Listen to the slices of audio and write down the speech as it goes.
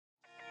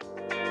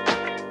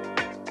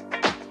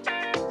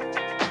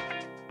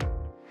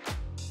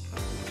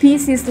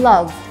Peace is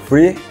love.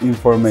 Free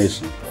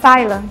information.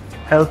 Silent.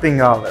 Helping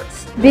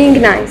others.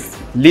 Being nice.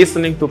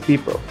 Listening to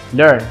people.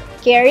 Learn.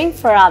 Caring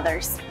for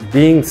others.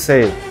 Being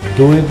safe.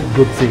 Doing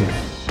good things.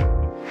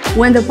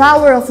 When the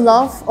power of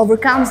love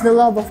overcomes the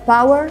love of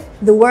power,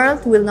 the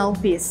world will know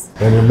peace.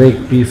 When you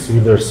make peace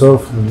with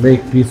yourself, you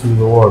make peace with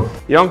the world.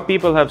 Young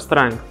people have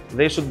strength.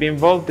 They should be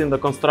involved in the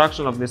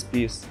construction of this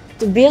peace.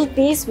 To build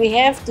peace, we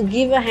have to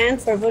give a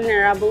hand for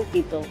vulnerable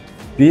people.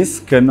 Peace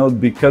cannot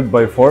be cut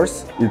by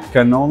force. It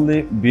can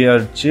only be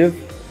achieved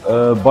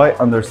by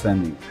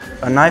understanding.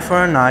 An eye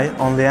for an eye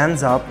only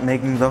ends up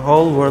making the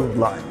whole world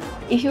blind.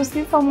 If you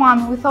see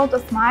someone without a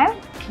smile,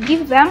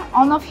 give them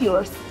one of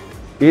yours.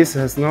 Peace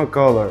has no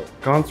color,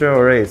 country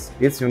or race,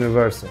 it's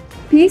universal.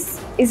 Peace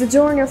is a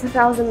journey of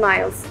 1,000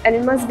 miles and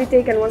it must be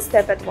taken one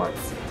step at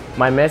once.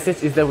 My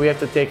message is that we have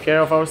to take care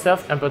of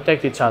ourselves and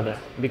protect each other,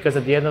 because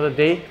at the end of the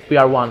day, we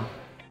are one.